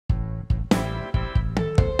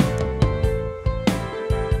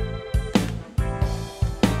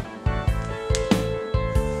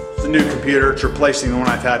new computer. It's replacing the one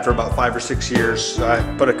I've had for about 5 or 6 years. I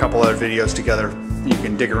put a couple other videos together. You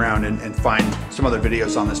can dig around and find some other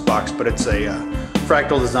videos on this box, but it's a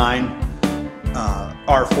Fractal design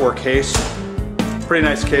R4 case. Pretty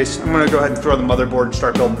nice case. I'm going to go ahead and throw the motherboard and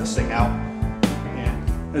start building this thing out.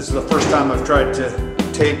 And this is the first time I've tried to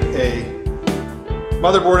tape a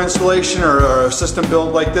motherboard installation or a system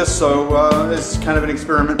build like this, so it's kind of an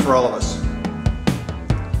experiment for all of us.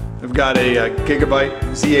 I've got a Gigabyte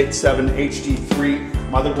Z87 HD3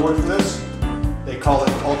 motherboard for this. They call it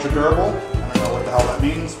ultra durable. I don't know what the hell that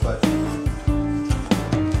means, but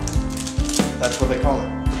that's what they call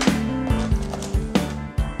it.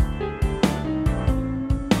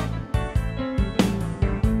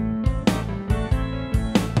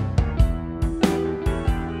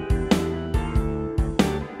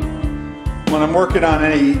 When I'm working on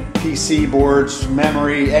any PC boards,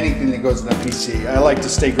 memory, anything that goes in a PC, I like to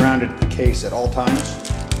stay grounded to the case at all times.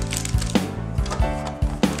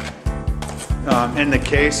 In the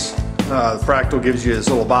case, Fractal gives you this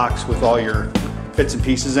little box with all your bits and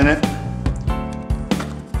pieces in it.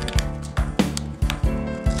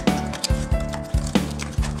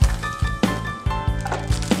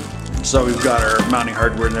 So we've got our mounting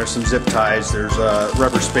hardware in there, some zip ties, there's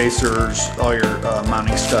rubber spacers, all your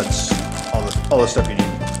mounting studs. All the stuff you need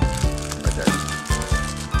right there.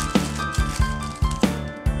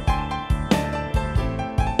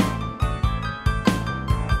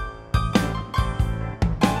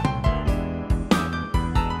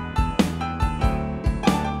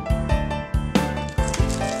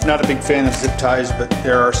 Not a big fan of zip ties, but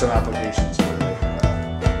there are some applications where they help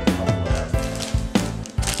with that.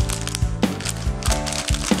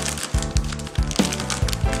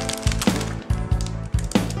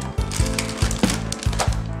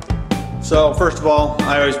 So first of all,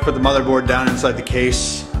 I always put the motherboard down inside the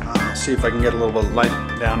case. See if I can get a little bit of light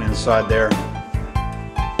down inside there.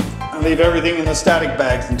 I leave everything in the static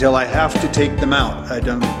bags until I have to take them out.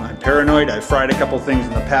 I'm paranoid. I've fried a couple things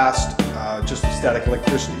in the past, just with static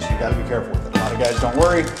electricity, so you got to be careful with it. A lot of guys don't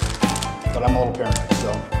worry, but I'm a little paranoid.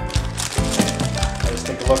 So I just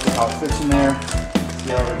take a look at how it fits in there,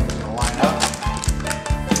 see how everything's going to line up,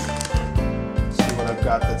 see what I've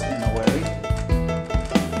got that's in the way.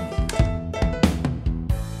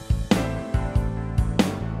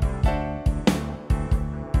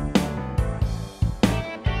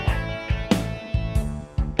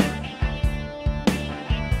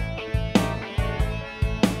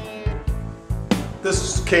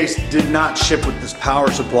 This case did not ship with this power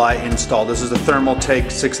supply installed. This is a Thermaltake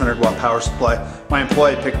 600 watt power supply. My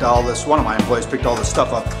employee picked all this, one of my employees picked all this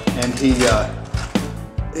stuff up, and he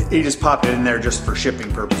just popped it in there just for shipping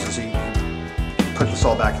purposes. He put this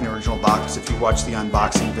all back in the original box. If you watch the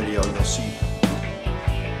unboxing video, you'll see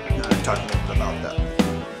I talked a little bit about that.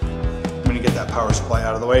 I'm going to get that power supply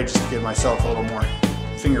out of the way just to give myself a little more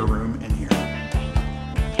finger room in here.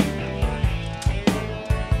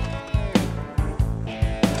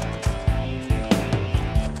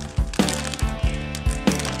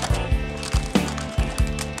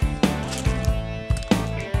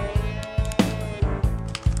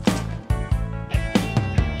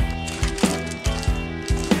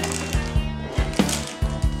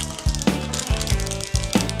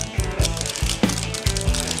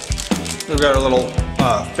 We've got a little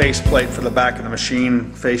face plate for the back of the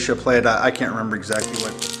machine, fascia plate. I can't remember exactly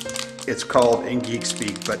what it's called in geek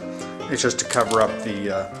speak, but it's just to cover up the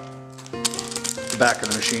back of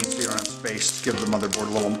the machine so you don't have space, give the motherboard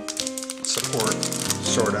a little support,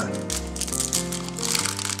 sort of.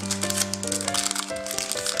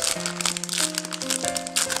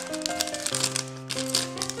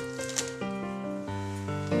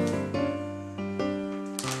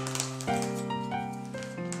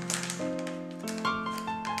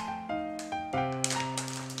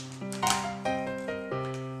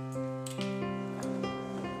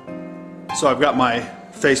 So I've got my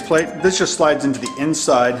faceplate. This just slides into the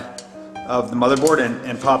inside of the motherboard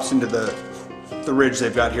and pops into the ridge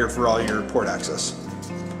they've got here for all your port access.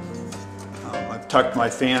 I've tucked my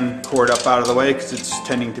fan cord up out of the way because it's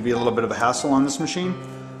tending to be a little bit of a hassle on this machine.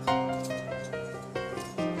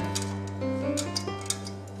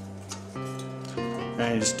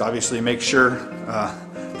 And you just obviously make sure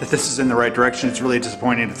that this is in the right direction. It's really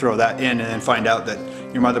disappointing to throw that in and then find out that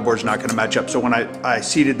your motherboard's not going to match up. So when I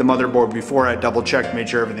seated the motherboard before, I double checked, made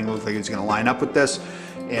sure everything looked like it was going to line up with this,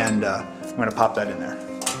 and I'm going to pop that in there.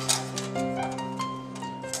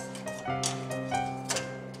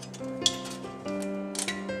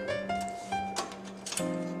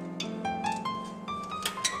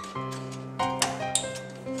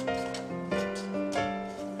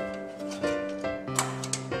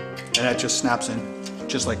 and that just snaps in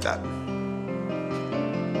just like that.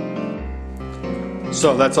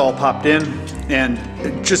 So that's all popped in, and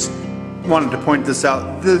just wanted to point this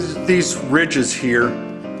out. These ridges here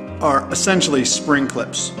are essentially spring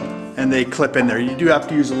clips, and they clip in there. You do have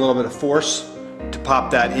to use a little bit of force to pop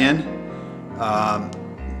that in.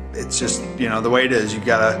 It's just, you know, the way it is. You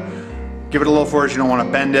gotta give it a little force. You don't want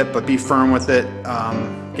to bend it, but be firm with it.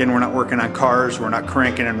 Again, we're not working on cars. We're not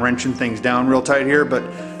cranking and wrenching things down real tight here, but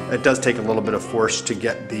it does take a little bit of force to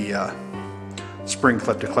get the spring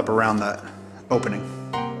clip to clip around that opening.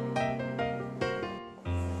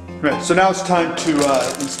 Right, so now it's time to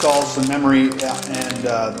install some memory and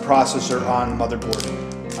the processor on the motherboard.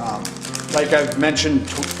 Like I've mentioned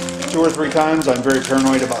 2 or 3 times, I'm very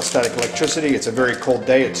paranoid about static electricity. It's a very cold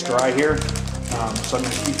day, it's dry here. So I'm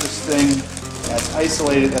going to keep this thing as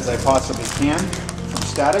isolated as I possibly can from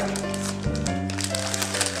static.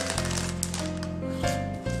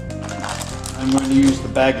 I'm going to use the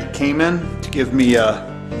bag it came in to give me a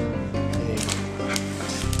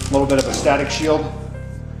little bit of a static shield.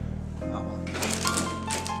 Got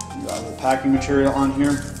a little packing material on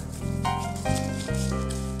here.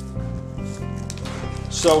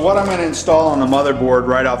 So what I'm going to install on the motherboard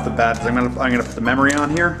right off the bat is I'm going to put the memory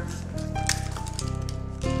on here.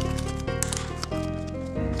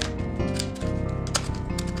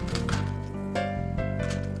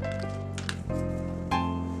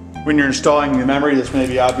 When you're installing the memory, this may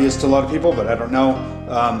be obvious to a lot of people, but I don't know.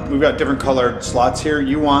 We've got different colored slots here.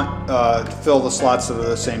 You want to fill the slots that are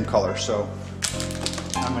the same color. So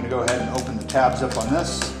I'm going to go ahead and open the tabs up on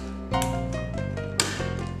this. And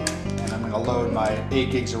I'm going to load my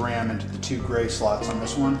 8 gigs of RAM into the 2 gray slots on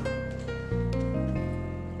this one.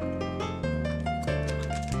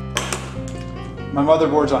 My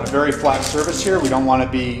motherboard's on a very flat surface here. We don't want to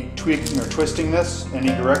be tweaking or twisting this any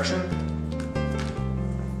direction.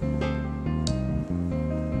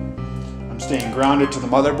 Staying grounded to the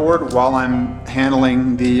motherboard while I'm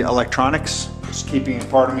handling the electronics, just keeping it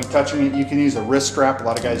part of me touching it. You can use a wrist strap, a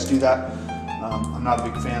lot of guys do that. I'm not a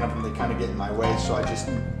big fan of them, they kind of get in my way, so I just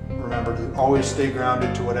remember to always stay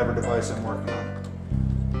grounded to whatever device I'm working on.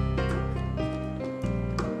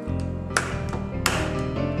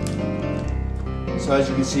 So as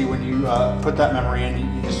you can see, when you put that memory in,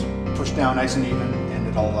 you just push down nice and even, and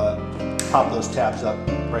it'll pop those tabs up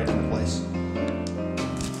right into place.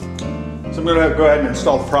 So I'm going to go ahead and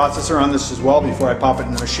install the processor on this as well before I pop it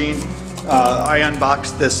in the machine. I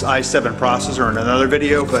unboxed this i7 processor in another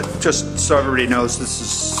video, but just so everybody knows, this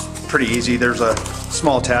is pretty easy. There's a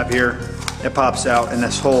small tab here, it pops out, and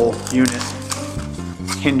this whole unit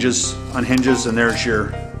unhinges, and there's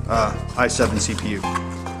your i7 CPU.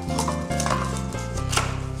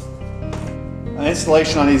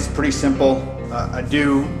 Installation on these is pretty simple. I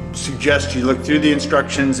do suggest you look through the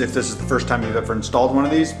instructions if this is the first time you've ever installed one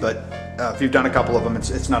of these, but if you've done a couple of them,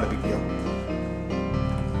 it's not a big deal.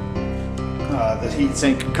 The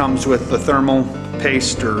heatsink comes with the thermal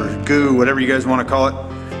paste or goo, whatever you guys want to call it,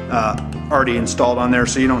 already installed on there,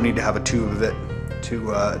 so you don't need to have a tube of it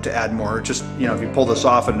to add more. Just, you know, if you pull this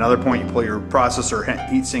off at another point, you pull your processor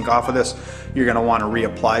heatsink off of this, you're going to want to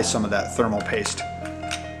reapply some of that thermal paste.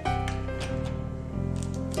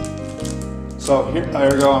 So here,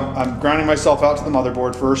 there we go. I'm grounding myself out to the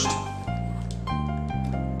motherboard first.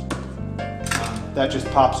 That just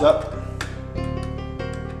pops up.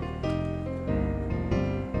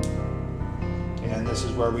 And this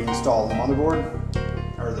is where we install the motherboard,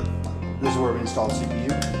 or this is where we install the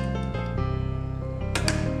CPU.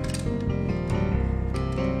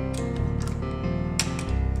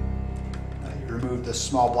 You remove this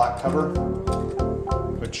small black cover,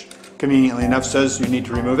 which conveniently enough says you need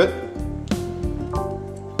to remove it.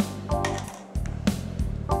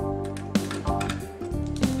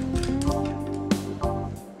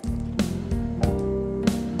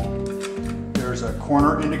 There's a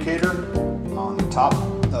corner indicator on the top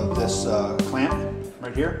of this clamp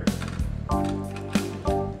right here.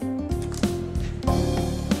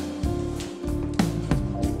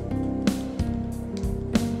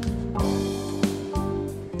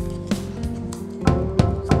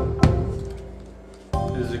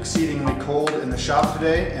 It is exceedingly cold in the shop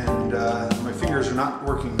today, and my fingers are not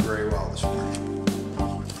working very well this morning.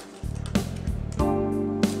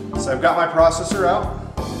 So I've got my processor out.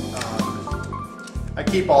 I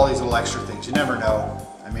keep all these little extra things, you never know.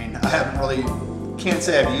 I mean, can't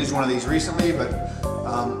say I've used one of these recently, but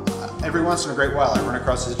every once in a great while I run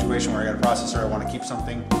across a situation where I got a processor, I want to keep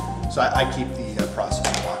something, so I keep the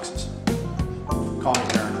processor boxes. Call me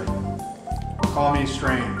paranoid. Call me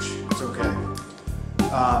strange, it's okay.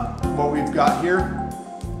 What we've got here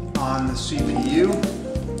on the CPU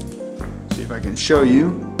if I can show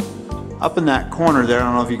you, up in that corner there, I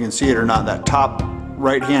don't know if you can see it or not, that top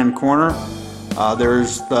right-hand corner,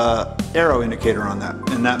 there's the arrow indicator on that,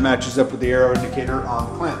 and that matches up with the arrow indicator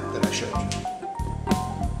on the clamp that I showed you.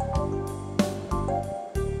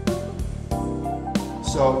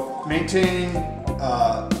 So maintaining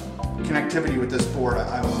connectivity with this board,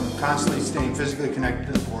 I'm constantly staying physically connected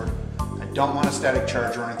to the board. I don't want a static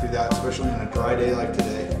charge running through that, especially on a dry day like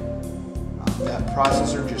today. That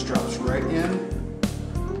processor just drops right in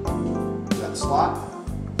that slot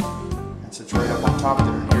and sits right up on top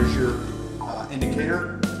there. And here's your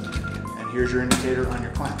indicator, and here's your indicator on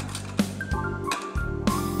your clamp.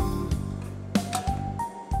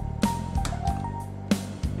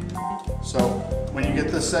 So when you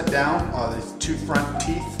get this set down, these two front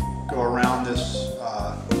teeth go around this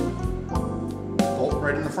bolt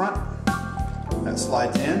right in the front. That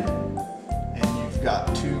slides in, and you've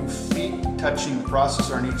got 2 feet touching the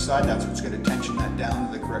processor on each side. That's what's going to tension that down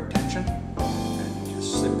to the correct tension. And you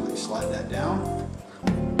just simply slide that down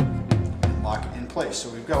and lock it in place. So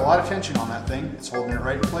we've got a lot of tension on that thing. It's holding it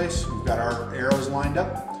right in place. We've got our arrows lined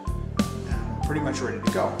up, and we're pretty much ready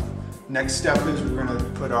to go. Next step is we're going to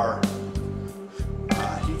put our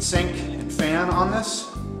heat sink and fan on this.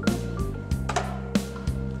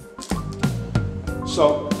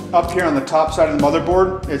 So up here on the top side of the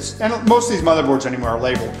motherboard, and most of these motherboards anymore are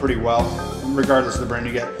labeled pretty well, regardless of the brand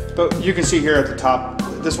you get. But you can see here at the top,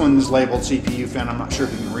 this one is labeled CPU fan. I'm not sure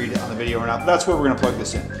if you can read it on the video or not, but that's where we're going to plug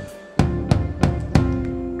this in.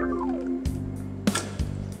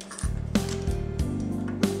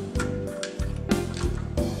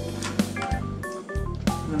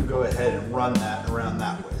 I'm going to go ahead and run that around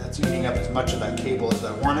that way. That's eating up as much of that cable as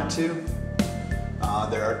I want it to.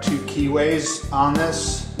 There are 2 keyways on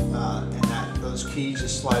this, and those keys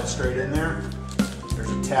just slide straight in there. There's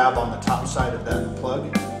a tab on the top side of that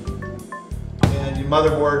plug. And your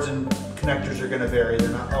motherboards and connectors are going to vary. They're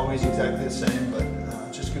not always exactly the same, but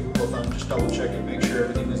just give it a little thumb, just double check it, make sure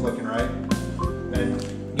everything is looking right. And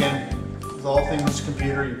again, with all things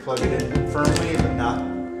computer, you plug it in firmly, but not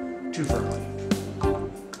too firmly.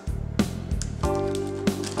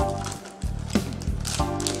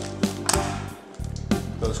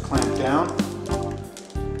 Those clamp down.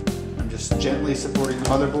 I'm just gently supporting the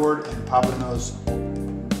motherboard and popping those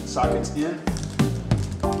sockets in.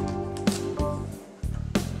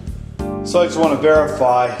 So I just want to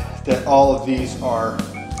verify that all of these are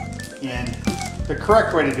in. The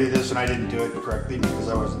correct way to do this, and I didn't do it correctly because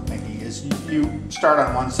I wasn't thinking, is you start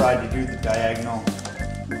on one side, you do the diagonal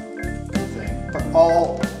thing, but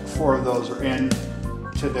all 4 of those are in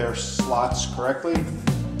to their slots correctly,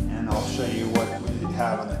 and I'll show you what we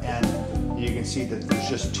have on the end. You can see that there's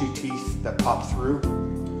just 2 teeth that pop through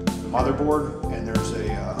the motherboard, and there's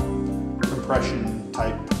a compression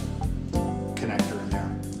type connector in there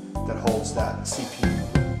that holds that CPU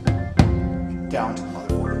down to the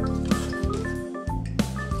motherboard.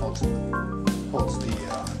 Holds the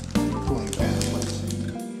cooling fan in place.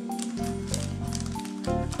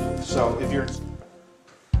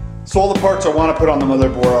 So all the parts I want to put on the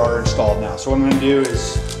motherboard are installed now. So what I'm going to do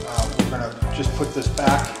is we're going to just put this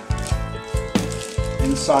back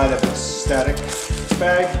inside of a static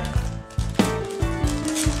bag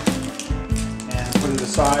and put it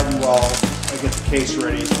aside while I get the case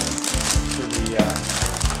ready for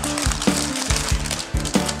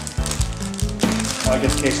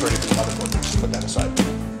the motherboard. Just put that aside.